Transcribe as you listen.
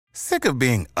Sick of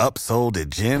being upsold at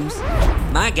gyms?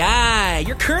 My guy,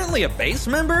 you're currently a base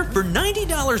member? For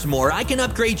 $90 more, I can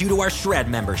upgrade you to our Shred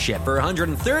membership. For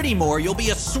 $130 more, you'll be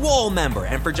a Swole member.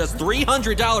 And for just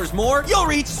 $300 more, you'll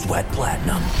reach Sweat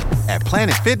Platinum. At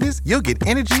Planet Fitness, you'll get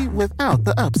energy without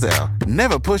the upsell.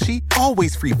 Never pushy,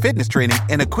 always free fitness training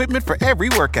and equipment for every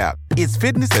workout. It's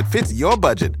fitness that fits your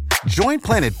budget. Join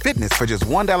Planet Fitness for just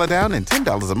 $1 down and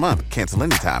 $10 a month. Cancel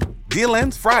anytime. Deal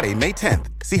ends Friday, May 10th.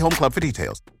 See Home Club for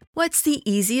details. What's the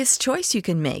easiest choice you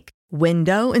can make?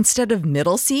 Window instead of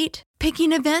middle seat?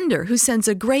 Picking a vendor who sends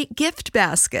a great gift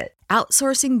basket?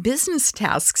 Outsourcing business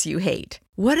tasks you hate?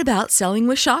 What about selling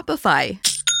with Shopify?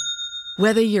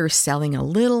 Whether you're selling a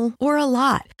little or a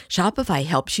lot, Shopify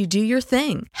helps you do your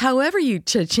thing, however you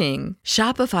cha-ching.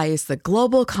 Shopify is the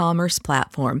global commerce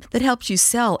platform that helps you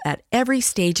sell at every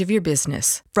stage of your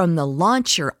business. From the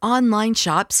launch your online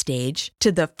shop stage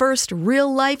to the first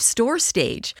real-life store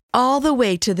stage, all the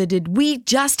way to the did we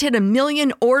just hit 1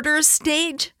 million orders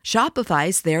stage.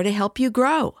 Shopify's there to help you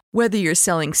grow. Whether you're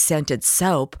selling scented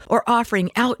soap or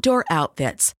offering outdoor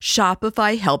outfits,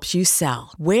 Shopify helps you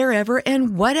sell. Wherever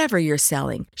and whatever you're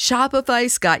selling,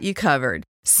 Shopify's got you covered.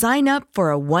 Sign up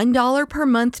for a $1 per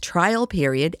month trial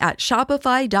period at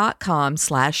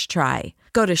shopify.com/try.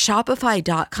 Go to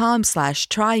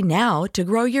shopify.com/try now to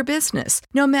grow your business,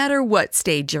 no matter what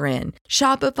stage you're in.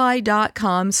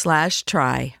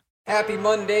 Shopify.com/try. Happy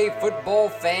Monday, football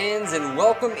fans, and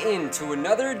welcome into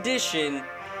another edition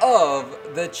of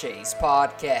the Chase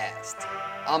Podcast.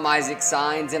 I'm Isaac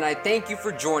Signs, and I thank you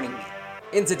for joining me.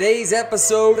 In today's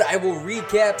episode, I will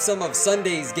recap some of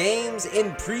Sunday's games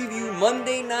and preview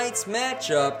Monday night's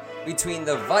matchup between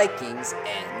the Vikings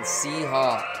and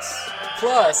Seahawks.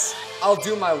 Plus, I'll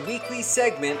do my weekly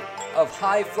segment of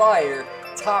High Flyer,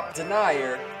 Top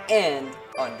Denier, and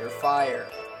Under Fire.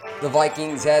 The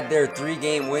Vikings had their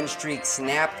 3-game win streak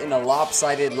snapped in a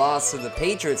lopsided loss to the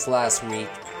Patriots last week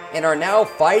and are now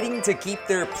fighting to keep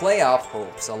their playoff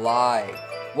hopes alive.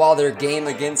 While their game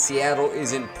against Seattle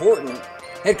is important,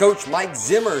 head coach Mike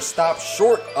Zimmer stopped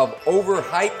short of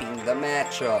overhyping the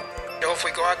matchup. If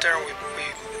we go out there and we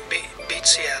beat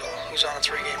Seattle, who's on a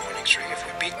 3-game winning streak, if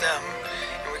we beat them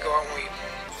and we go out and we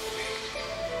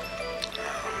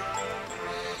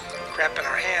crap in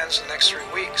our hands the next 3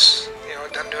 weeks, it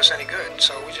doesn't do us any good.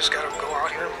 So we just got to go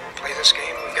out here and play this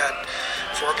game. We've got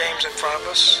 4 games in front of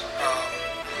us.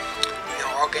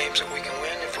 All games that we can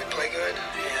win if we play good,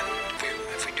 and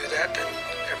if we do that, then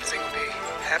everything will be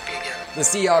happy again. The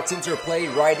Seahawks interplay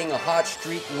riding a hot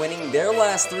streak, winning their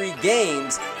last 3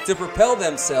 games to propel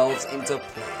themselves into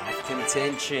playoff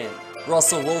contention.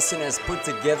 Russell Wilson has put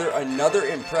together another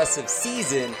impressive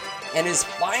season and is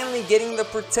finally getting the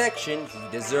protection he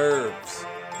deserves.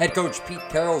 Head coach Pete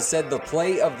Carroll said the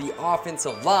play of the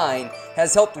offensive line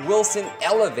has helped Wilson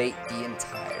elevate the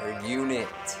entire unit.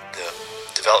 The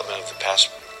development of the pass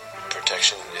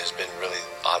protection has been really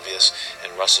obvious,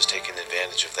 and Russ has taken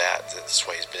advantage of that. That's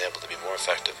why he's been able to be more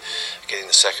effective, getting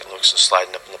the second looks and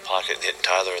sliding up in the pocket and hitting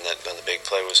Tyler, and that on the big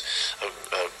play was a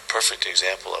perfect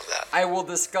example of that. I will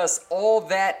discuss all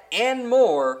that and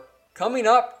more coming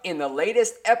up in the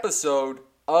latest episode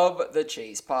of the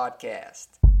Chase Podcast.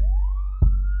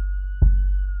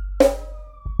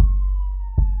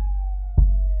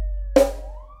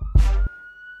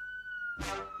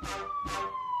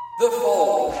 The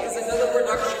following is another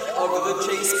production of the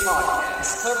Chase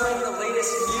Podcast, covering the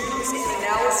latest news and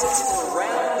analysis from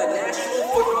around the National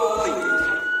Football League.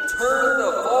 Turn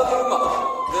the volume up.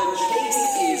 The chase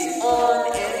is on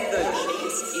and the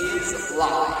chase is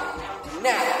live.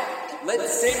 Now, let's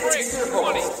send to your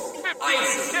host,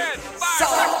 Isaac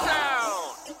Signs.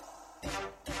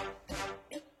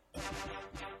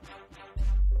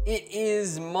 It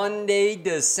is Monday,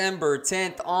 December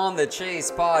 10th on the Chase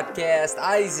Podcast.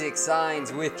 Isaac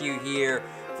Signs with you here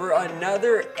for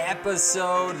another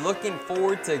episode. Looking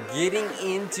forward to getting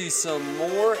into some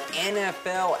more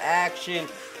NFL action.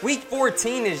 Week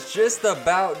 14 is just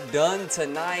about done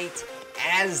tonight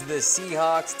as the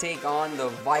Seahawks take on the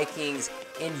Vikings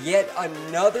in yet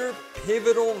another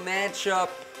pivotal matchup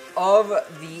of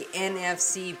the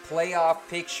NFC playoff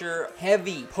picture.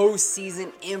 Heavy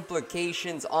postseason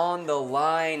implications on the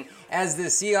line as the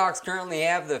Seahawks currently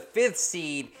have the 5th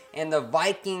seed and the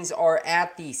Vikings are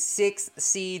at the 6th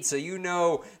seed. So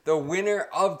the winner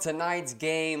of tonight's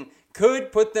game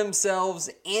could put themselves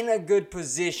in a good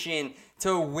position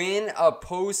to win a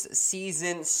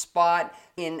postseason spot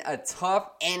in a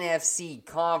tough NFC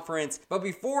conference. But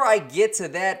before I get to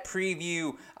that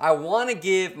preview, I want to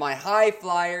give my high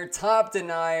flyer, top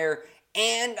denier,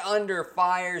 and Under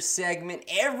Fire segment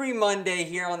every Monday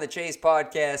here on the Chase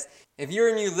Podcast. If you're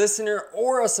a new listener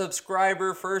or a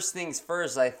subscriber, first things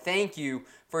first, I thank you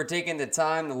for taking the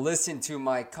time to listen to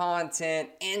my content.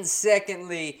 And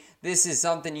secondly, this is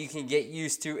something you can get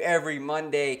used to every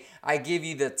Monday. I give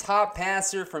you the top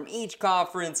passer from each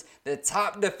conference, the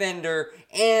top defender,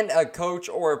 and a coach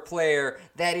or a player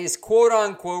that is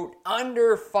quote-unquote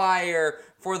under fire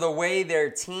for the way their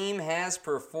team has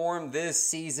performed this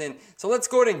season. So let's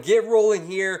go ahead and get rolling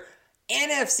here.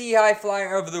 NFC High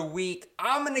Flyer of the Week,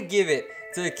 I'm going to give it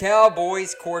to the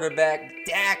Cowboys quarterback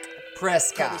Dak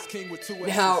Prescott.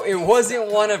 Now, it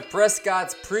wasn't one of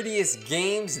Prescott's prettiest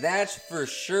games, that's for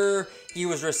sure. He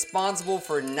was responsible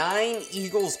for 9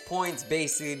 Eagles points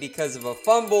basically because of a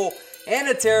fumble and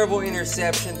a terrible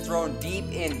interception thrown deep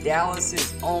in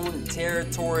Dallas's own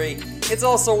territory. It's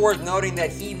also worth noting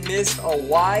that he missed a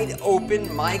wide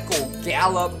open Michael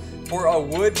Gallup for a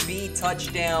would-be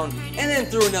touchdown, and then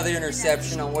threw another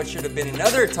interception on what should have been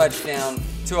another touchdown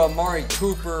to Amari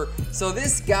Cooper. So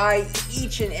this guy,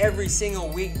 each and every single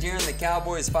week during the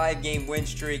Cowboys' 5-game win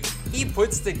streak, he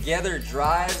puts together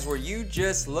drives where you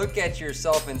just look at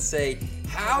yourself and say,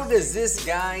 how does this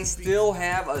guy still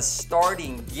have a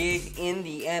starting gig in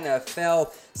the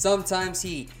NFL? Sometimes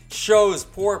he shows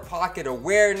poor pocket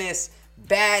awareness,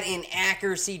 bad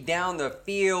inaccuracy down the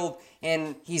field,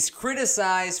 and he's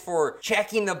criticized for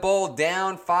checking the ball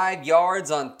down 5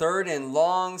 yards on 3rd and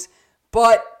longs.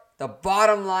 But the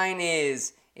bottom line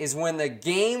is when the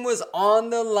game was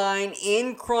on the line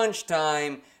in crunch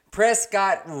time,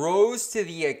 Prescott rose to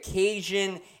the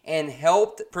occasion and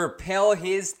helped propel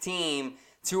his team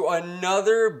to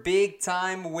another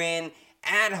big-time win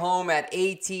at home at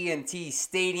AT&T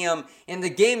Stadium. In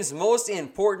the game's most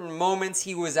important moments,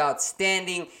 he was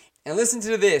outstanding. And listen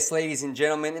to this, ladies and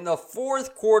gentlemen. In the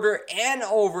fourth quarter and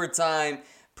overtime,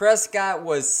 Prescott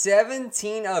was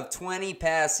 17 of 20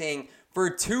 passing for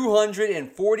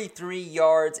 243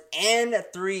 yards and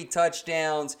 3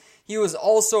 touchdowns. He was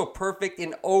also perfect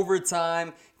in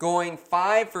overtime, going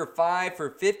 5 for 5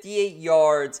 for 58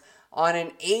 yards on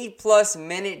an 8+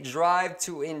 minute drive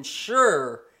to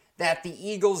ensure that the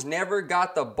Eagles never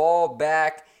got the ball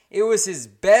back. It was his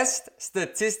best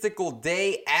statistical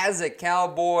day as a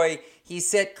Cowboy. He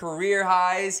set career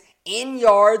highs in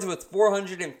yards with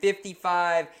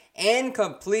 455 and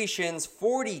completions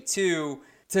 42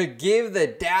 to give the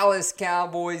Dallas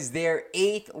Cowboys their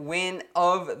 8th win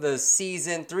of the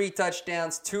season. 3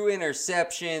 touchdowns, 2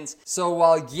 interceptions. So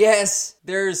while yes,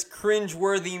 there's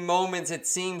cringeworthy moments it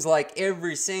seems like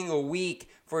every single week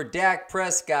for Dak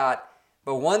Prescott,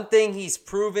 but one thing he's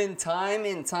proven time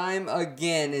and time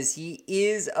again is he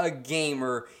is a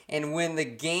gamer. And when the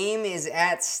game is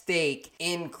at stake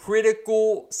in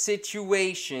critical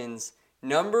situations,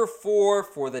 number 4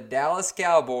 for the Dallas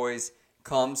Cowboys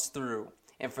comes through.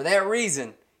 And for that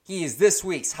reason, he is this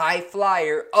week's high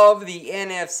flyer of the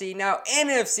NFC. Now,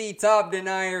 NFC top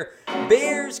denier,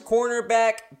 Bears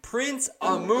cornerback Prince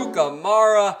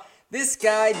Amukamara. This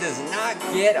guy does not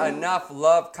get enough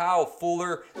love. Kyle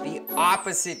Fuller, the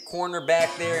opposite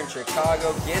cornerback there in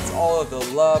Chicago, gets all of the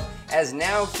love as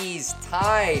now he's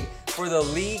tied for the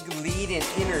league lead in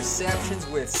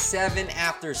interceptions with 7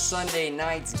 after Sunday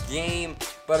night's game.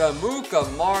 But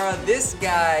Amukamara, this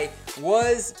guy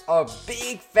was a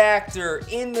big factor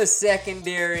in the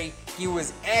secondary. He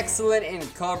was excellent in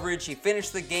coverage. He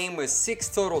finished the game with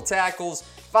 6 total tackles,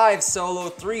 5 solo,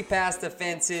 3 pass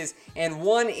defenses, and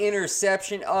 1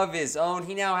 interception of his own.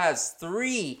 He now has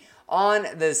 3 on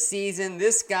the season.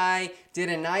 This guy did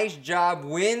a nice job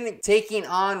when taking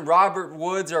on Robert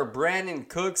Woods or Brandon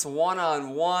Cooks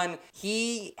one-on-one.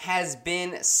 He has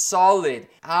been solid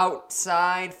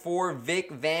outside for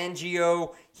Vic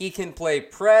Fangio. He can play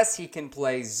press, he can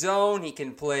play zone, he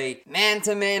can play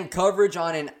man-to-man coverage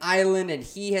on an island, and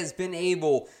he has been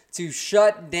able to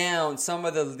shut down some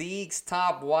of the league's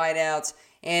top wideouts.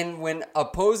 And when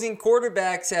opposing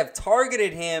quarterbacks have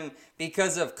targeted him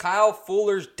because of Kyle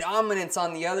Fuller's dominance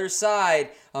on the other side,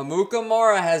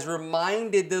 Amukamara has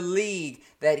reminded the league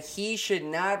that he should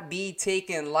not be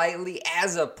taken lightly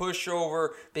as a pushover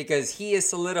because he has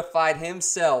solidified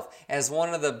himself as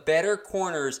one of the better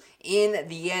corners in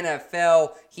the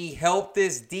NFL. He helped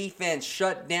this defense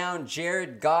shut down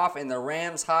Jared Goff and the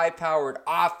Rams' high-powered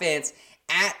offense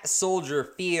at Soldier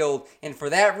Field, and for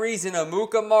that reason,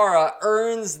 Amukamara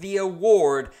earns the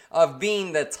award of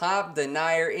being the top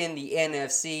denier in the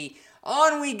NFC.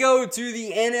 On we go to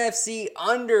the NFC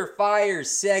Under Fire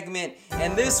segment,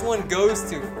 and this one goes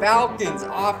to Falcons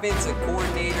offensive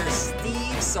coordinator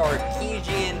Steve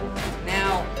Sarkisian.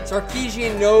 Now,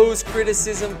 Sarkisian knows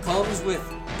criticism comes with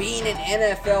being an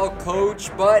NFL coach,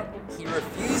 but he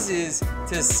refuses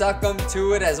to succumb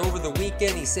to it, as over the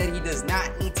weekend he said he does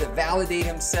not need to validate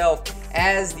himself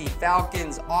as the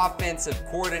Falcons offensive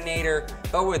coordinator.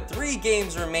 But with 3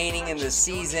 games remaining in the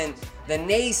season, the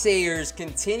naysayers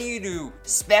continue to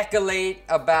speculate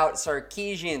about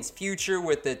Sarkisian's future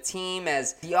with the team,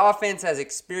 as the offense has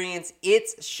experienced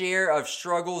its share of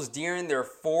struggles during their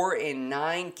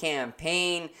 4-9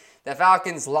 campaign. The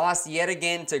Falcons lost yet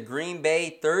again to Green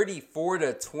Bay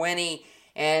 34-20.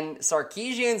 And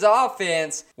Sarkisian's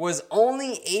offense was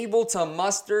only able to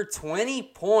muster 20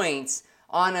 points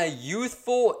on a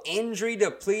youthful,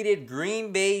 injury-depleted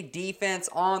Green Bay defense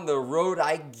on the road.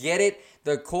 I get it.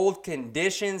 The cold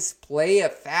conditions play a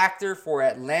factor for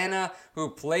Atlanta, who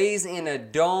plays in a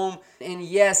dome. And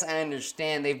yes, I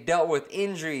understand they've dealt with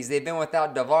injuries. They've been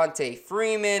without Devontae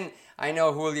Freeman. I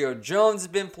know Julio Jones has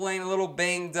been playing a little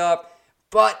banged up.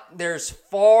 But there's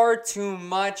far too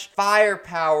much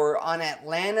firepower on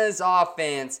Atlanta's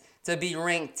offense to be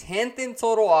ranked 10th in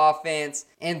total offense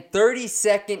and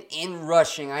 32nd in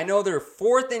rushing. I know they're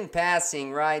 4th in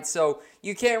passing, right? So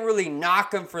you can't really knock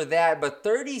them for that. But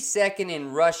 32nd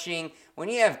in rushing, when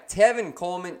you have Tevin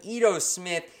Coleman, Ito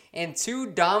Smith, and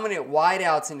 2 dominant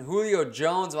wideouts in Julio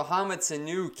Jones, Mohamed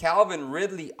Sanu, Calvin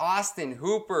Ridley, Austin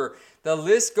Hooper. The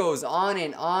list goes on,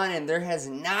 and there has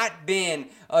not been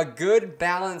a good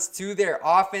balance to their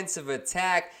offensive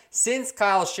attack since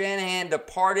Kyle Shanahan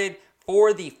departed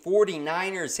for the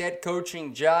 49ers head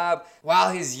coaching job.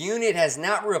 While his unit has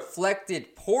not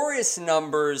reflected porous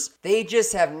numbers, they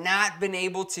just have not been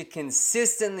able to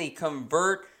consistently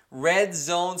convert red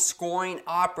zone scoring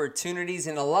opportunities,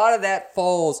 and a lot of that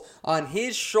falls on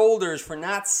his shoulders for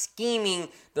not scheming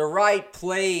the right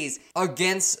plays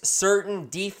against certain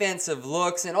defensive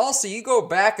looks. And also, you go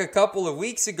back a couple of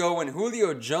weeks ago when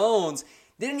Julio Jones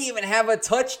didn't even have a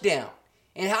touchdown.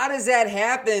 And how does that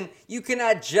happen? You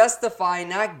cannot justify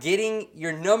not getting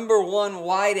your number 1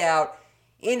 wideout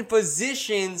in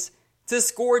positions to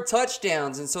score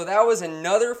touchdowns. And so that was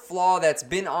another flaw that's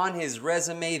been on his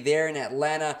resume there in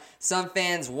Atlanta. Some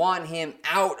fans want him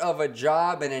out of a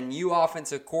job and a new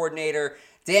offensive coordinator.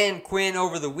 Dan Quinn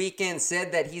over the weekend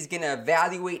said that he's going to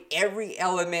evaluate every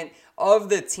element of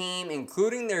the team,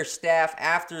 including their staff,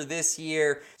 after this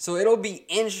year. So it'll be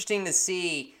interesting to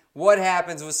see what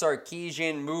happens with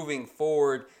Sarkisian moving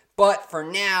forward. But for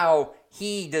now,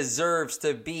 he deserves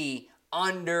to be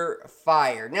under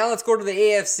fire. Now let's go to the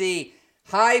AFC.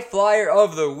 High flyer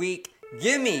of the week.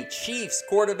 Give me Chiefs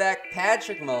quarterback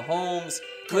Patrick Mahomes.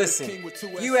 Listen,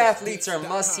 you athletes are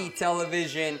must-see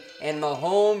television, and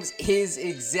Mahomes is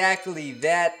exactly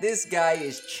that. This guy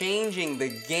is changing the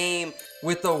game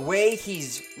with the way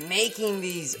he's making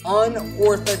these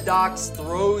unorthodox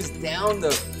throws down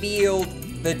the field.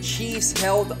 The Chiefs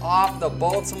held off the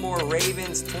Baltimore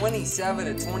Ravens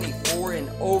 27-24 in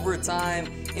overtime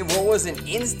in what was an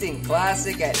instant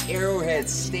classic at Arrowhead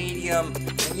Stadium.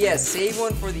 And yes, save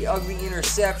one for the ugly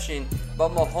interception, but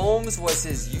Mahomes was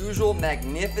his usual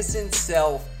magnificent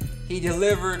self. He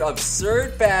delivered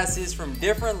absurd passes from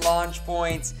different launch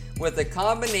points with a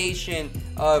combination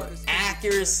of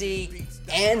accuracy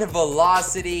and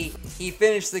velocity. He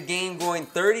finished the game going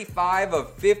 35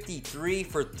 of 53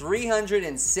 for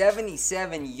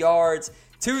 377 yards,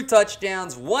 2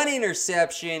 touchdowns, 1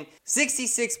 interception,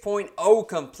 66.0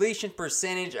 completion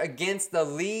percentage against the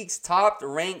league's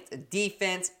top-ranked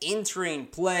defense entering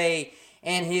play.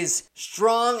 And his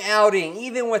strong outing,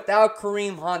 even without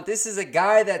Kareem Hunt. This is a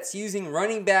guy that's using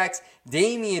running backs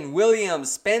Damian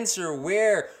Williams, Spencer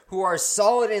Ware, who are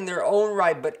solid in their own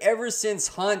right. But ever since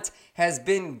Hunt has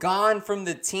been gone from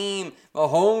the team,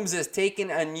 Mahomes has taken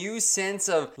a new sense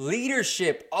of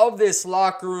leadership of this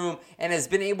locker room and has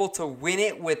been able to win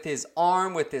it with his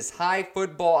arm, with his high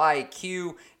football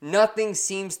IQ. Nothing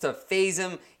seems to faze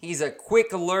him. He's a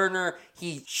quick learner.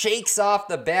 He shakes off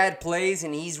the bad plays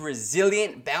and he's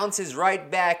resilient, bounces right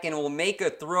back, and will make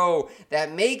a throw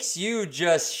that makes you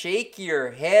just shake your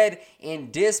head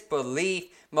in disbelief.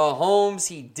 Mahomes,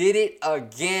 he did it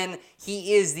again.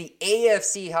 He is the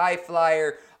AFC high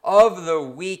flyer of the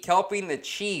week, helping the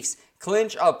Chiefs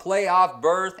clinch a playoff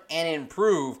berth and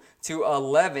improve to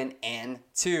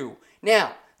 11-2.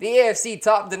 Now, the AFC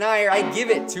top denier, I give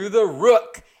it to the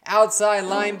Rook. Outside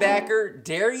linebacker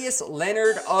Darius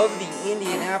Leonard of the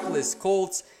Indianapolis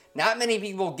Colts. Not many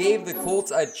people gave the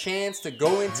Colts a chance to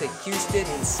go into Houston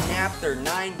and snap their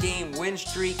 9-game win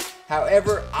streak.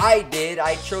 However, I did.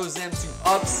 I chose them to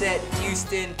upset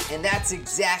Houston, and that's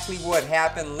exactly what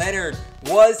happened. Leonard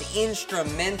was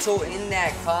instrumental in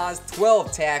that cause.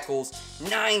 12 tackles,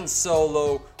 9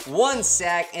 solo, 1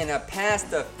 sack, and a pass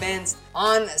defense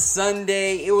on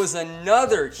Sunday. It was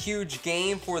another huge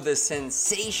game for the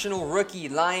sensational rookie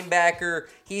linebacker.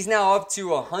 He's now up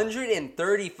to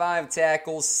 135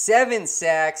 tackles, 7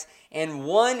 sacks, and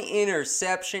 1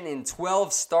 interception in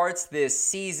 12 starts this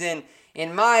season.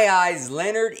 In my eyes,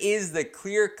 Leonard is the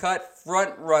clear-cut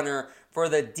front runner for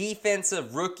the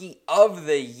Defensive Rookie of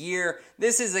the Year.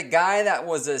 This is a guy that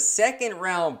was a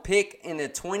second-round pick in the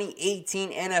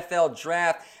 2018 NFL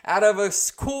Draft out of a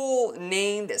school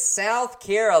named South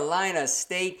Carolina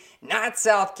State. Not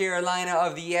South Carolina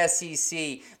of the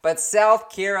SEC, but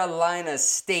South Carolina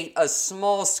State, a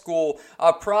small school,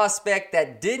 a prospect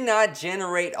that did not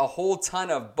generate a whole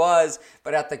ton of buzz.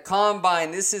 But at the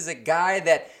Combine, this is a guy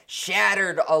that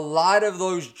shattered a lot of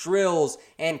those drills.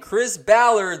 And Chris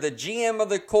Ballard, the GM of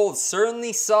the Colts,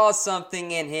 certainly saw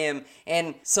something in him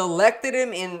and selected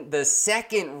him in the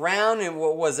second round in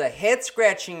what was a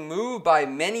head-scratching move by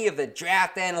many of the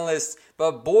draft analysts.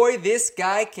 But boy, this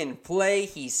guy can play.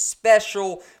 He's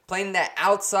special, playing that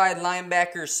outside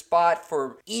linebacker spot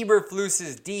for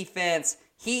Eberflus's defense.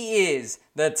 He is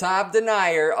the top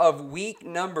denier of week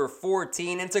number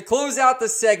 14. And to close out the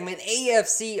segment,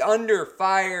 AFC under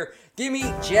fire, give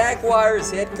me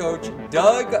Jaguars head coach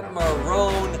Doug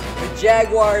Marrone. The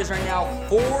Jaguars are now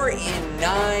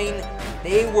 4-9.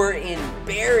 They were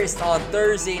embarrassed on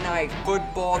Thursday Night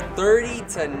Football,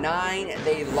 30-9.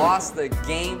 They lost the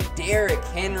game. Derrick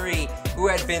Henry, who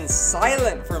had been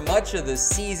silent for much of the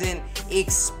season,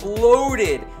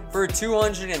 exploded for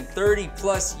 230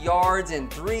 plus yards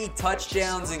and 3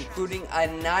 touchdowns, including a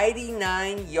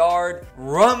 99-yard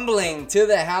rumbling to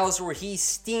the house where he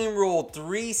steamrolled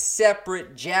 3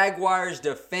 separate Jaguars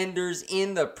defenders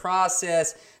in the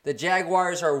process. The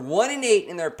Jaguars are 1-8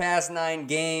 in their past 9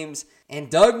 games. And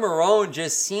Doug Marrone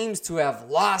just seems to have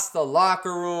lost the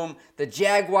locker room. The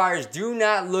Jaguars do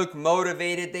not look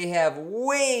motivated. They have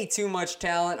way too much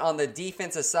talent on the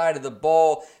defensive side of the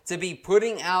ball to be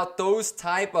putting out those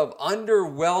type of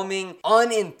underwhelming,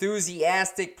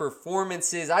 unenthusiastic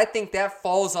performances. I think that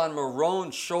falls on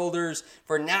Marrone's shoulders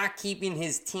for not keeping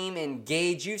his team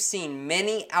engaged. You've seen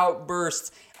many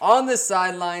outbursts on the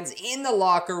sidelines, in the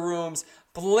locker rooms.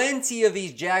 Plenty of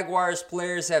these Jaguars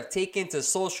players have taken to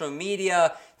social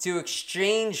media to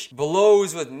exchange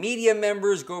blows with media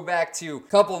members. Go back to a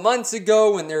couple months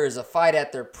ago when there was a fight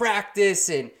at their practice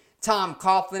and Tom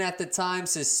Coughlin at the time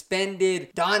suspended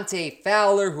Dante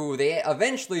Fowler, who they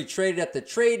eventually traded at the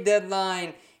trade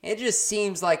deadline. It just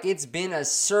seems like it's been a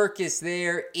circus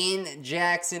there in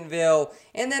Jacksonville.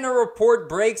 And then a report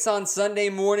breaks on Sunday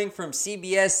morning from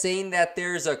CBS saying that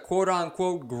there's a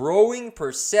quote-unquote growing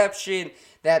perception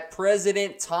that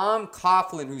President Tom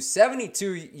Coughlin, who's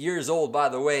 72 years old, by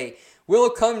the way,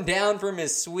 will come down from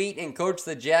his suite and coach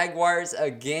the Jaguars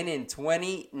again in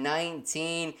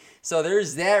 2019. So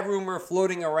there's that rumor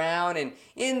floating around. And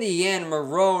in the end,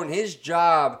 Marrone, his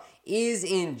job is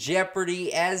in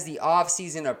jeopardy as the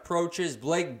offseason approaches.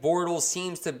 Blake Bortles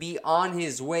seems to be on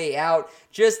his way out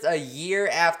just a year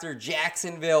after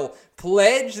Jacksonville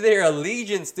pledged their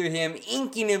allegiance to him,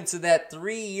 inking him to that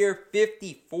 3-year,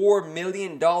 $54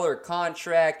 million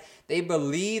contract. They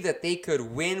believe that they could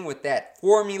win with that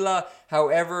formula.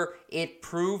 However, it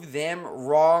proved them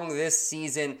wrong this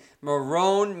season.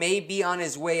 Marrone may be on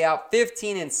his way out,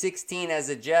 15-16 as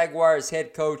a Jaguars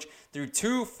head coach through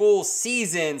 2 full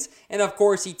seasons. And of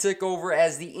course, he took over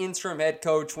as the interim head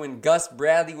coach when Gus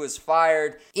Bradley was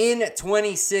fired in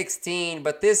 2016.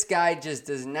 But this guy just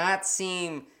does not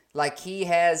seem like he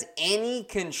has any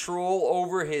control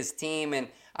over his team. And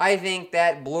I think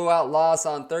that blowout loss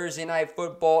on Thursday Night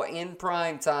Football in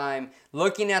prime time,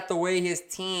 looking at the way his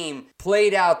team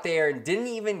played out there and didn't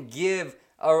even give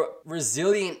a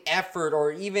resilient effort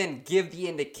or even give the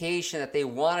indication that they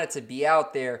wanted to be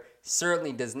out there,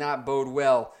 certainly does not bode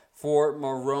well for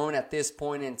Marrone at this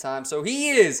point in time. So he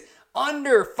is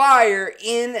under fire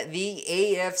in the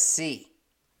AFC.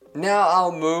 Now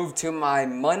I'll move to my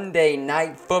Monday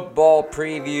Night Football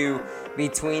preview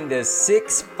between the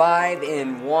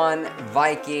 6-5-1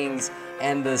 Vikings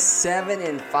and the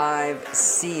 7-5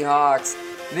 Seahawks.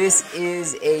 This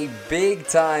is a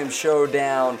big-time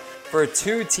showdown for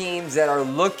 2 teams that are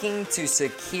looking to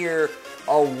secure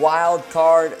a wild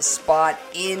card spot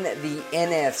in the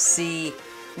NFC.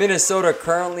 Minnesota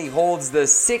currently holds the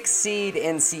 6th seed,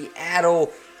 and Seattle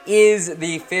is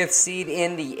the 5th seed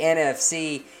in the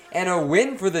NFC. And a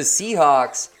win for the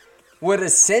Seahawks would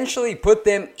essentially put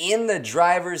them in the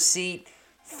driver's seat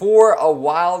for a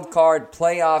wild card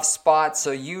playoff spot.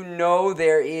 So you know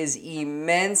there is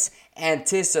immense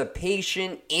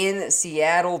anticipation in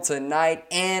Seattle tonight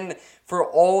and for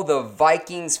all the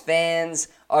Vikings fans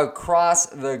across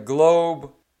the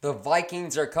globe. The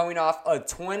Vikings are coming off a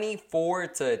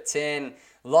 24-10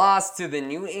 loss to the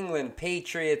New England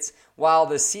Patriots, while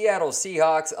the Seattle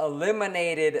Seahawks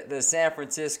eliminated the San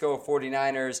Francisco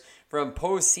 49ers from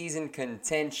postseason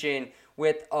contention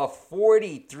with a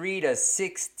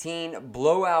 43-16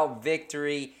 blowout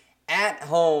victory at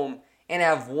home and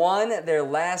have won their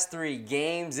last 3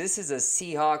 games. This is a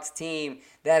Seahawks team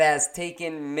that has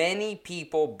taken many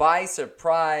people by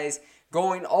surprise,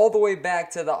 going all the way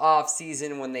back to the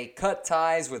offseason when they cut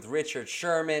ties with Richard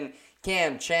Sherman.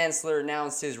 Cam Chancellor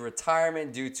announced his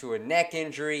retirement due to a neck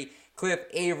injury. Cliff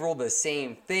Averill, the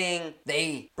same thing.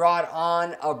 They brought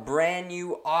on a brand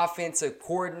new offensive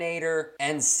coordinator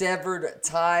and severed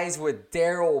ties with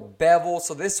Darrell Bevell.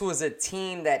 So this was a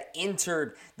team that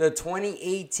entered the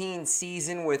 2018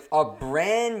 season with a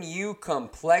brand new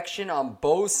complexion on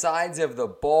both sides of the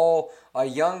ball. A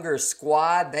younger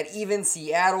squad that even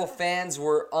Seattle fans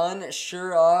were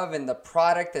unsure of and the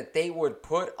product that they would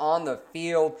put on the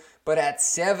field. But at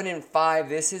 7-5,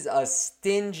 this is a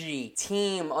stingy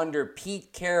team under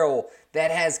Pete Carroll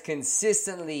that has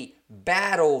consistently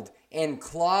battled and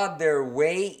clawed their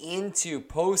way into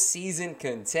postseason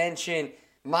contention.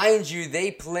 Mind you,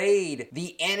 they played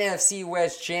the NFC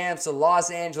West champs, the Los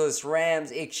Angeles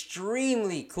Rams,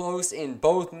 extremely close in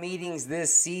both meetings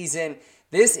this season.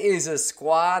 This is a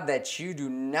squad that you do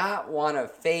not want to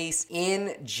face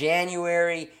in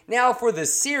January. Now for the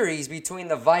series between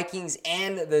the Vikings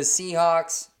and the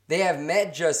Seahawks, they have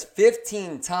met just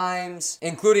 15 times,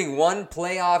 including 1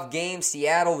 playoff game.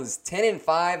 Seattle is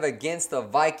 10-5 against the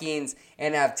Vikings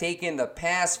and have taken the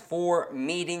past 4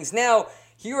 meetings. Now,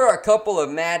 here are a couple of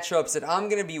matchups that I'm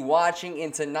going to be watching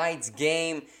in tonight's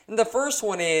game. And the first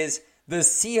one is the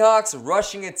Seahawks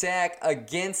rushing attack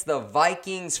against the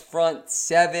Vikings front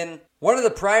 7. One of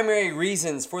the primary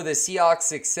reasons for the Seahawks'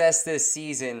 success this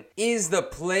season is the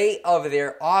play of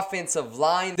their offensive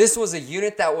line. This was a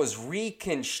unit that was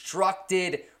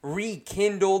reconstructed,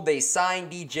 rekindled. They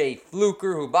signed DJ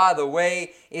Fluker, who, by the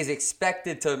way, is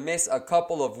expected to miss a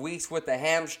couple of weeks with a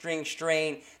hamstring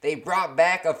strain. They brought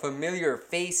back a familiar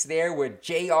face there with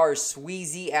J.R.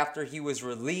 Sweezy after he was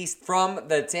released from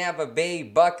the Tampa Bay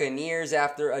Buccaneers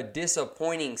after a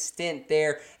disappointing stint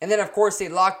there. And then, of course, they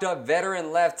locked up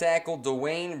veteran left tackle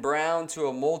Dwayne Brown to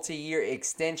a multi-year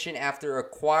extension after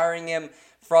acquiring him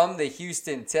from the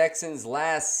Houston Texans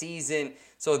last season.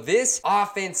 So this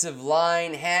offensive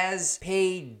line has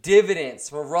paid dividends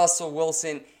for Russell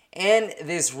Wilson and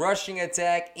this rushing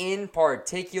attack in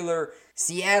particular.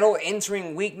 Seattle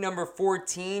entering week number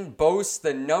 14 boasts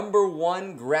the number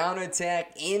 1 ground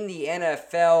attack in the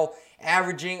NFL,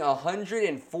 averaging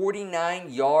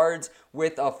 149 yards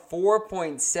with a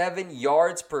 4.7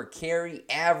 yards per carry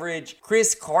average.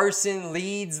 Chris Carson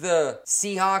leads the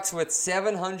Seahawks with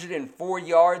 704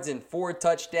 yards and 4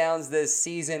 touchdowns this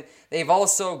season. They've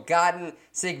also gotten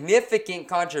significant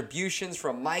contributions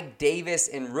from Mike Davis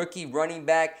and rookie running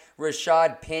back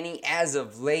Rashad Penny as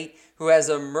of late, who has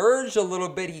emerged a little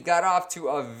bit. He got off to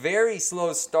a very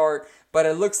slow start, but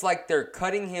it looks like they're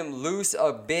cutting him loose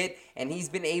a bit, and he's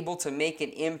been able to make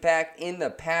an impact in the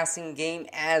passing game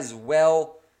as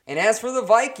well. And as for the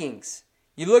Vikings,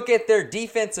 you look at their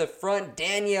defensive front: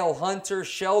 Danielle Hunter,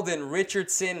 Sheldon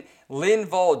Richardson,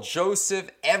 Linval Joseph,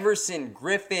 Everson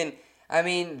Griffin. I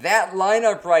mean, that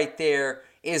lineup right there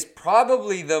is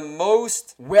probably the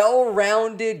most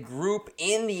well-rounded group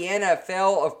in the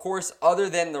NFL, of course, other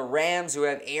than the Rams, who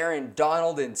have Aaron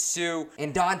Donald and Sue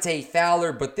and Dante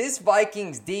Fowler. But this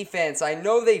Vikings defense, I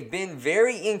know they've been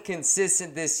very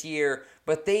inconsistent this year,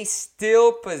 but they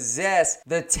still possess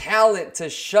the talent to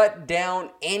shut down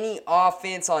any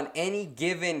offense on any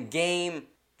given game.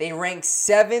 They rank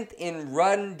 7th in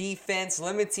run defense,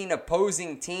 limiting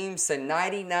opposing teams to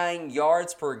 99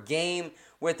 yards per game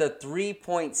with a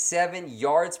 3.7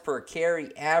 yards per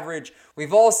carry average.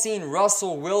 We've all seen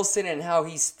Russell Wilson and how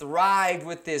he's thrived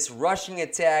with this rushing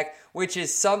attack, which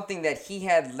is something that he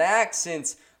had lacked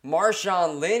since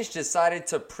Marshawn Lynch decided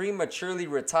to prematurely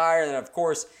retire. And of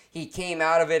course, he came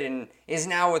out of it and is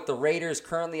now with the Raiders,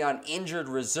 currently on injured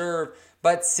reserve.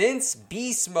 But since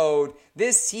beast mode,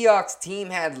 this Seahawks team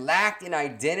had lacked an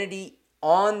identity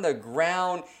on the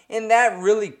ground, and that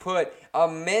really put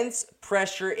immense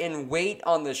pressure and weight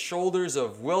on the shoulders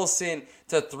of Wilson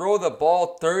to throw the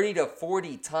ball 30 to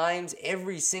 40 times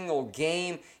every single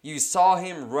game. You saw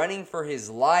him running for his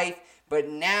life. But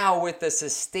now with the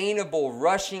sustainable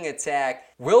rushing attack,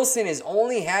 Wilson is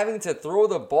only having to throw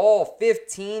the ball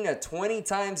 15 to 20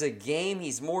 times a game.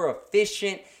 He's more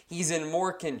efficient. He's in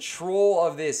more control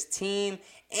of this team.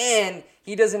 And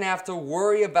he doesn't have to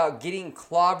worry about getting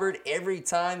clobbered every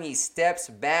time he steps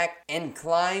back and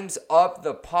climbs up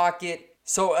the pocket.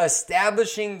 So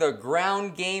establishing the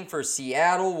ground game for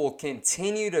Seattle will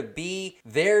continue to be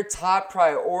their top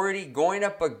priority going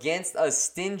up against a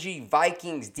stingy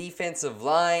Vikings defensive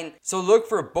line. So look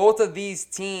for both of these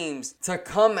teams to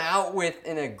come out with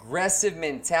an aggressive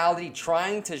mentality,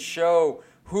 trying to show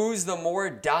who's the more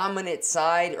dominant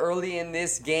side early in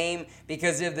this game,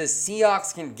 because if the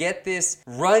Seahawks can get this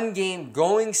run game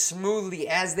going smoothly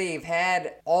as they've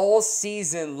had all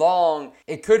season long,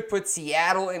 it could put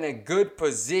Seattle in a good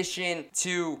position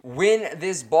to win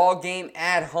this ball game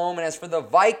at home. And as for the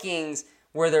Vikings,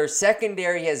 where their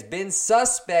secondary has been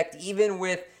suspect even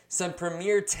with some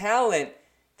premier talent,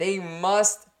 they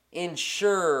must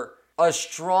ensure a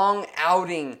strong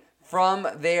outing from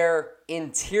their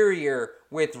interior,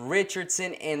 with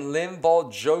Richardson and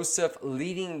Linval Joseph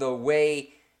leading the way.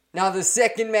 Now the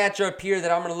second matchup here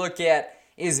that I'm going to look at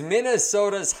is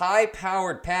Minnesota's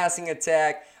high-powered passing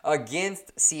attack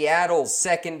against Seattle's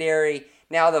secondary.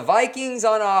 Now the Vikings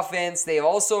on offense, they've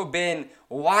also been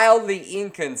wildly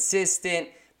inconsistent,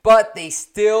 but they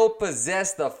still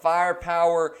possess the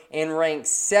firepower and rank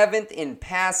 7th in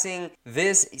passing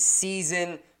this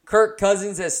season. Kirk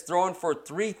Cousins has thrown for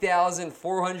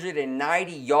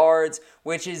 3,490 yards,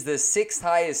 which is the 6th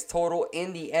highest total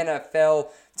in the NFL,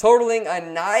 totaling a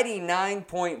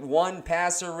 99.1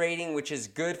 passer rating, which is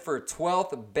good for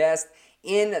 12th best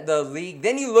in the league.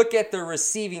 Then you look at the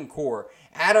receiving core.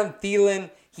 Adam Thielen,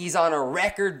 he's on a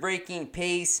record-breaking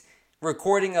pace,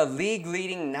 recording a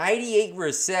league-leading 98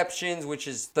 receptions, which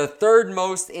is the 3rd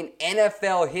most in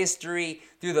NFL history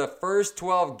through the first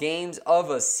 12 games of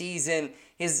a season.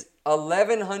 His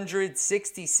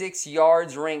 1,166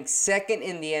 yards rank 2nd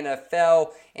in the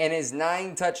NFL, and his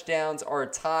 9 touchdowns are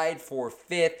tied for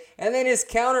 5th. And then his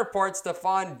counterpart,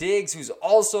 Stephon Diggs, who's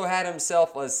also had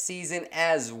himself a season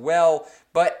as well.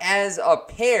 But as a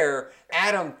pair,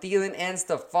 Adam Thielen and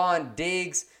Stephon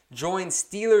Diggs join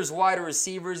Steelers wide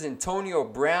receivers Antonio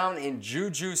Brown and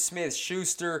Juju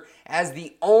Smith-Schuster as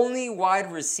the only wide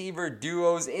receiver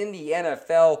duos in the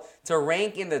NFL to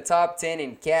rank in the top 10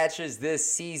 in catches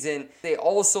this season. They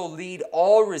also lead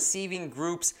all receiving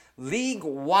groups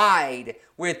league-wide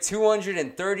with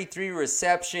 233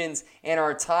 receptions and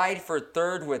are tied for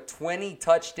 3rd with 20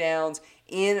 touchdowns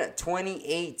in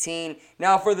 2018.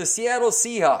 Now for the Seattle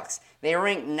Seahawks, they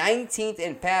rank 19th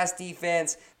in pass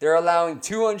defense. They're allowing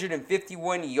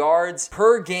 251 yards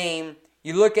per game.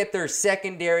 You look at their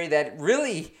secondary that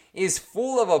really is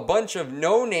full of a bunch of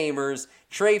no-namers.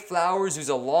 Trey Flowers, who's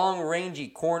a long-rangy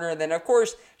corner. And then, of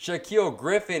course, Shaquille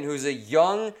Griffin, who's a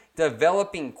young,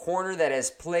 developing corner that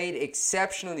has played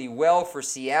exceptionally well for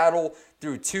Seattle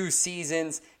through 2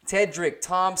 seasons. Tedrick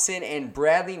Thompson and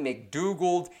Bradley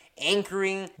McDougald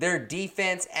anchoring their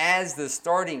defense as the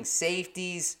starting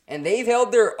safeties. And they've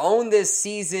held their own this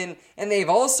season, and they've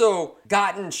also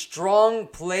gotten strong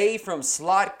play from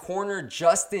slot corner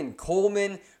Justin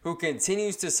Coleman, who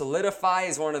continues to solidify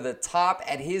as one of the top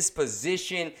at his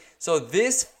position. So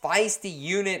this feisty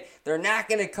unit, they're not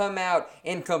going to come out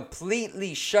and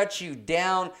completely shut you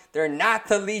down. They're not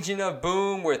the Legion of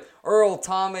Boom with Earl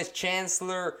Thomas,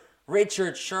 Chancellor,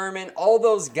 Richard Sherman. All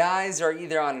those guys are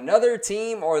either on another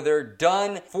team or they're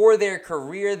done for their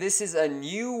career. This is a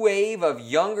new wave of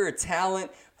younger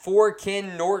talent for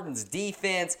Ken Norton's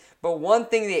defense. But one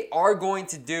thing they are going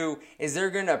to do is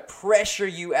they're going to pressure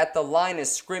you at the line of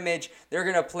scrimmage. They're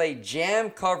going to play jam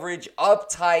coverage up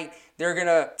tight. They're going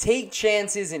to take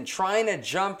chances in trying to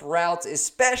jump routes,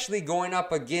 especially going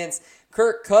up against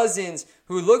Kirk Cousins,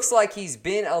 who looks like he's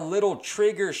been a little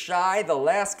trigger shy the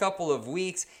last couple of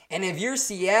weeks. And if you're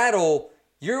Seattle,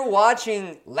 you're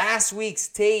watching last week's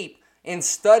tape and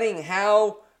studying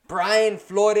how Brian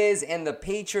Flores and the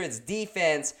Patriots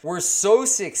defense were so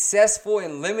successful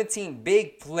in limiting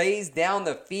big plays down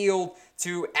the field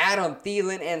to Adam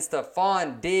Thielen and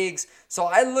Stephon Diggs. So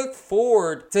I look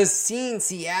forward to seeing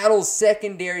Seattle's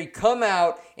secondary come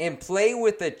out and play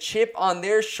with a chip on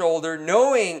their shoulder,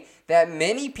 knowing that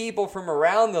many people from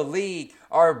around the league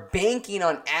are banking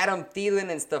on Adam Thielen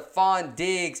and Stephon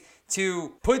Diggs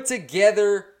to put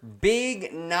together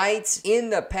big nights in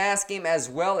the pass game, as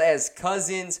well as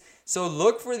Cousins. So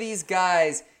look for these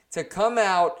guys to come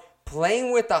out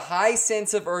playing with a high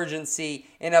sense of urgency,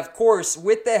 and of course,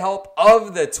 with the help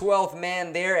of the 12th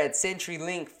man there at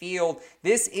CenturyLink Field.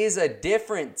 This is a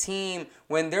different team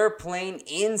when they're playing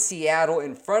in Seattle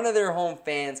in front of their home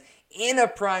fans in a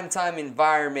primetime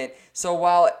environment. So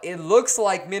while it looks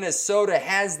like Minnesota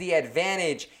has the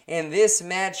advantage in this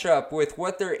matchup with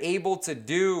what they're able to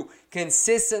do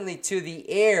consistently to the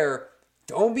air,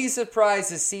 don't be surprised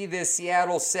to see this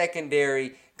Seattle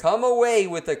secondary come away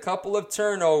with a couple of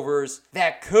turnovers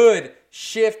that could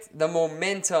shift the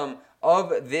momentum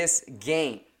of this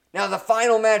game. Now, the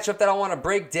final matchup that I want to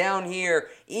break down here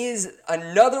is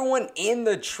another one in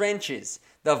the trenches.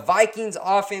 The Vikings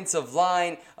offensive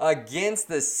line against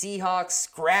the Seahawks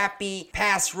scrappy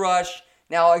pass rush.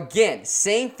 Now, again,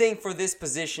 same thing for this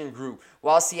position group.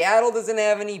 While Seattle doesn't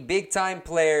have any big-time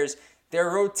players, their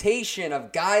rotation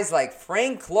of guys like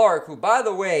Frank Clark, who, by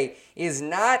the way, is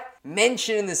not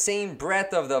mentioned in the same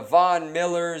breath of the Von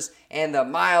Millers and the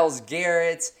Myles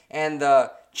Garretts and the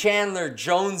Chandler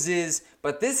Joneses,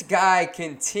 but this guy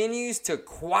continues to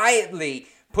quietly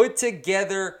put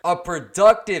together a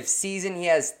productive season. He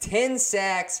has 10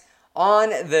 sacks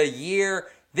on the year.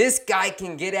 This guy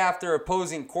can get after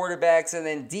opposing quarterbacks. And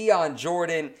then Dion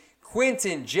Jordan,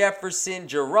 Quentin Jefferson,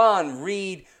 Jarran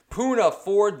Reed, Poona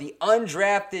Ford, the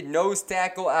undrafted nose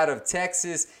tackle out of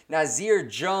Texas, Nazir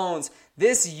Jones.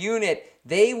 This unit,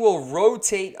 they will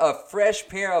rotate a fresh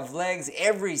pair of legs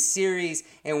every series,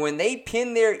 and when they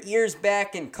pin their ears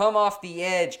back and come off the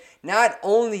edge, not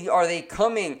only are they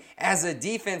coming as a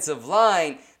defensive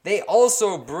line, they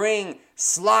also bring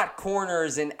slot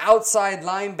corners and outside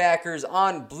linebackers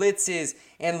on blitzes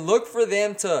and look for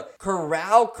them to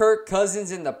corral Kirk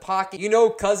Cousins in the pocket. You know,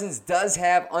 Cousins does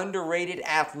have underrated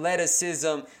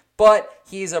athleticism, but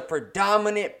he's a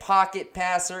predominant pocket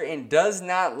passer and does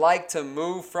not like to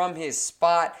move from his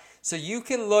spot. So you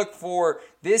can look for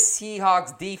this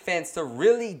Seahawks defense to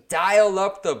really dial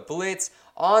up the blitz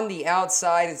on the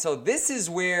outside. And so this is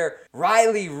where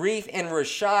Riley Reiff and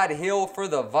Rashad Hill for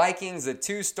the Vikings, the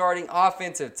two starting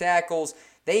offensive tackles,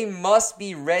 they must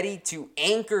be ready to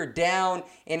anchor down.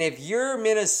 And if you're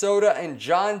Minnesota and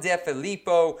John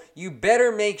DeFilippo, you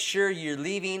better make sure you're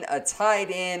leaving a tight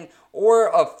end or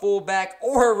a fullback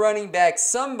or a running back,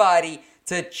 somebody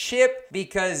to chip,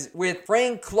 because with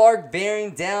Frank Clark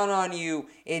bearing down on you,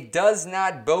 it does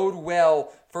not bode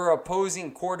well for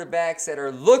opposing quarterbacks that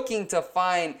are looking to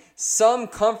find some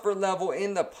comfort level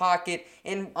in the pocket.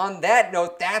 And on that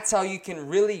note, that's how you can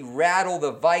really rattle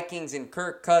the Vikings and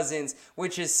Kirk Cousins,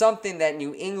 which is something that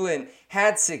New England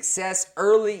had success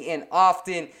early and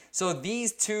often. So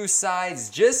these two sides,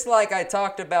 just like I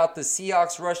talked about the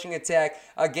Seahawks rushing attack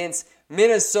against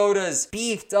Minnesota's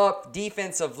beefed up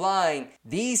defensive line,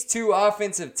 these two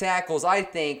offensive tackles, I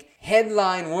think,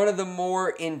 headline one of the more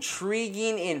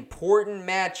intriguing, important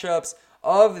matchups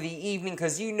of the evening,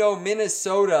 because you know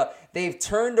Minnesota, they've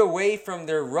turned away from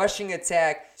their rushing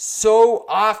attack so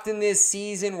often this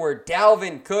season, where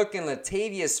Dalvin Cook and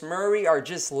Latavius Murray are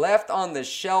just left on the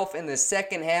shelf in the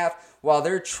second half while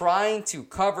they're trying to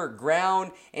cover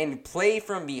ground and play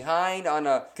from behind on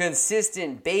a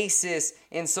consistent basis.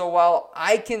 And so while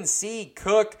I can see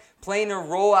Cook playing a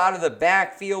role out of the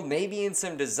backfield, maybe in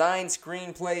some design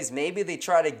screenplays, maybe they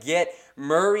try to get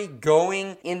Murray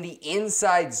going in the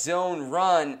inside zone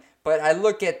run, but I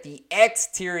look at the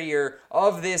exterior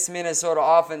of this Minnesota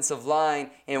offensive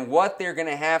line and what they're going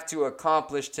to have to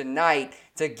accomplish tonight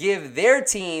to give their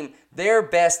team their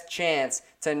best chance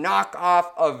to knock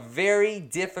off a very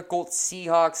difficult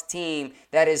Seahawks team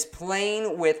that is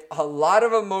playing with a lot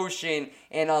of emotion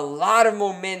and a lot of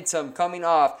momentum coming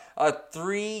off a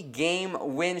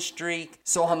 3-game win streak.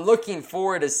 So I'm looking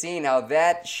forward to seeing how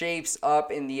that shapes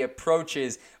up in the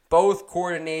approaches both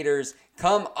coordinators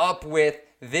come up with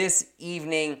this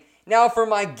evening. Now for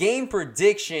my game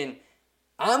prediction,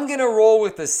 I'm going to roll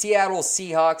with the Seattle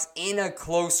Seahawks in a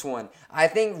close one. I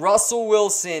think Russell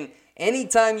Wilson,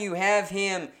 anytime you have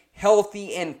him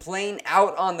healthy and playing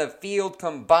out on the field,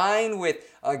 combined with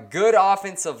a good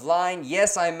offensive line.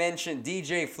 Yes, I mentioned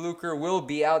DJ Fluker will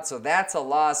be out, so that's a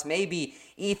loss. Maybe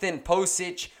Ethan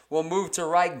Posich will move to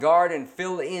right guard and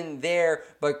fill in there.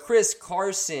 But Chris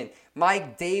Carson,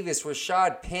 Mike Davis,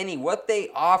 Rashad Penny, what they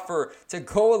offer to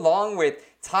go along with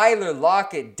Tyler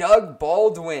Lockett, Doug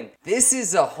Baldwin. This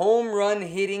is a home run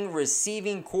hitting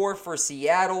receiving core for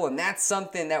Seattle, and that's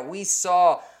something that we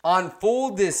saw on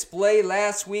full display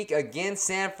last week against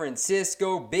San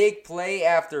Francisco. Big play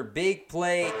after big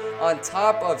play on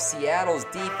top of Seattle's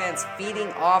defense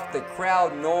feeding off the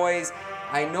crowd noise.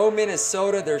 I know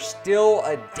Minnesota, they're still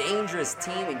a dangerous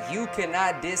team, and you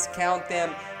cannot discount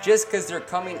them just because they're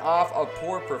coming off a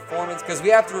poor performance, because we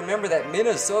have to remember that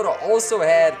Minnesota also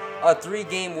had a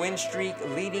 3-game win streak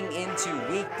leading into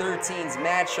Week 13's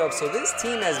matchup, so this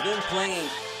team has been playing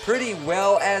pretty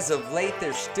well as of late.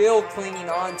 They're still clinging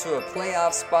on to a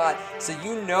playoff spot, so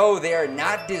you know they are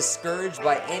not discouraged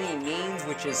by any means,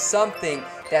 which is something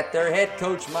that their head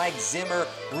coach Mike Zimmer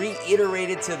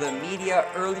reiterated to the media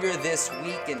earlier this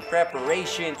week in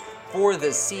preparation for the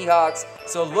Seahawks.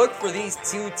 So look for these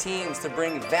two teams to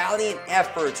bring valiant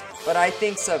efforts, but I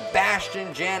think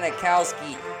Sebastian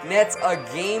Janikowski nets a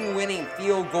game-winning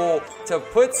field goal to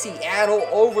put Seattle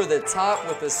over the top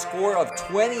with a score of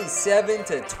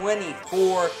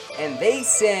 27-24, and they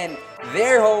send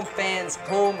their home fans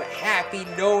home happy,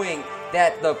 knowing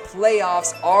that the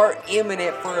playoffs are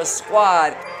imminent for a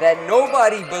squad that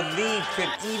nobody believed could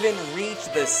even reach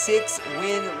the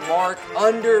 6-win mark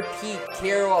under Pete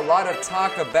Carroll. A lot of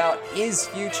talk about his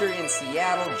future in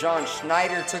Seattle. John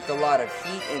Schneider took a lot of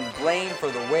heat and blame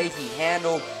for the way he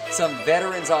handled some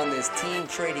veterans on this team,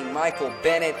 trading Michael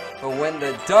Bennett. But when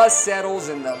the dust settles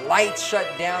and the lights shut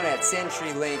down at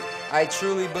CenturyLink, I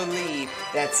truly believe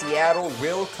that Seattle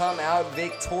will come out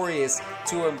victorious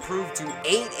to improve to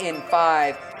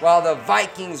 8-5, while the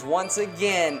Vikings once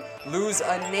again lose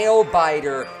a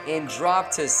nail-biter and drop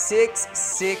to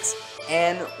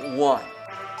 6-1.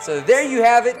 So there you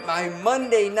have it, my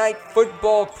Monday Night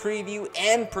Football preview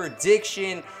and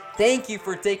prediction. Thank you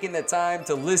for taking the time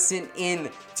to listen in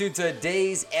to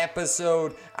today's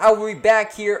episode. I will be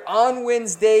back here on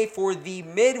Wednesday for the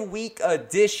midweek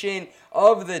edition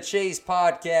of the Chase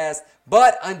Podcast.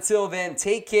 But until then,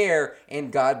 take care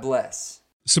and God bless.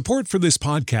 Support for this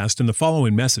podcast and the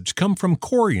following message come from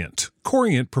Corient.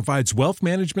 Corient provides wealth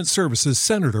management services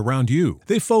centered around you.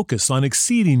 They focus on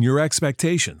exceeding your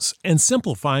expectations and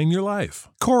simplifying your life.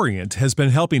 Corient has been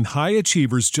helping high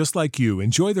achievers just like you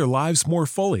enjoy their lives more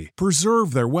fully,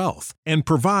 preserve their wealth, and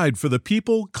provide for the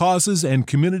people, causes, and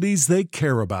communities they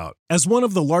care about. As one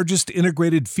of the largest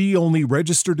integrated fee-only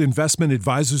registered investment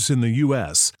advisors in the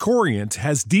U.S., Corient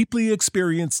has deeply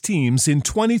experienced teams in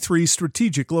 23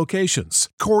 strategic locations.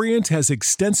 Corient has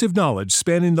extensive knowledge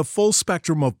spanning the full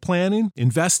spectrum of planning,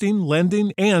 investing,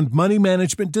 lending, and money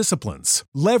management disciplines.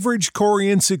 Leverage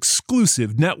Corient's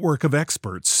exclusive network of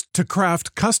experts to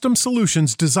craft custom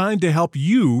solutions designed to help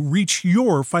you reach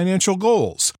your financial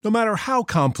goals, no matter how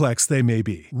complex they may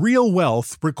be. Real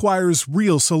wealth requires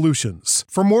real solutions.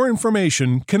 For more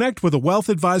information, connect with a wealth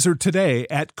advisor today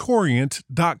at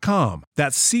Corient.com.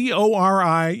 That's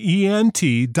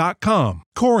Corient.com.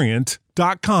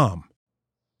 Corient.com.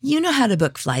 You know how to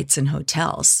book flights and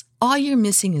hotels. All you're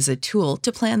missing is a tool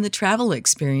to plan the travel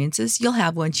experiences you'll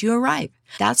have once you arrive.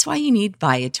 That's why you need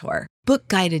Viator. Book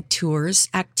guided tours,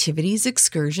 activities,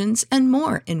 excursions, and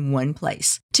more in one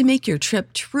place to make your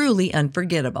trip truly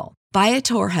unforgettable.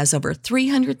 Viator has over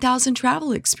 300,000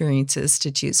 travel experiences to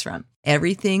choose from.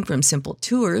 Everything from simple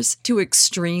tours to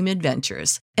extreme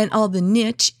adventures and all the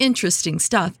niche, interesting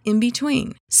stuff in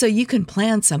between. So you can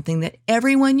plan something that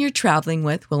everyone you're traveling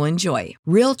with will enjoy.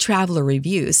 Real traveler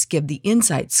reviews give the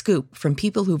inside scoop from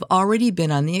people who've already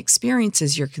been on the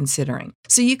experiences you're considering.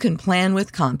 So you can plan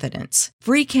with confidence.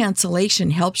 Free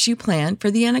cancellation helps you plan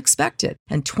for the unexpected.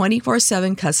 And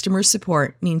 24/7 customer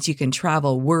support means you can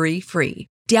travel worry-free.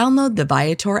 Download the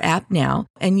Viator app now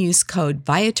and use code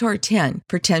Viator10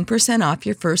 for 10% off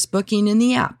your first booking in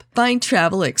the app. Find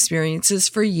travel experiences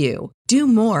for you. Do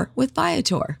more with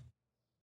Viator.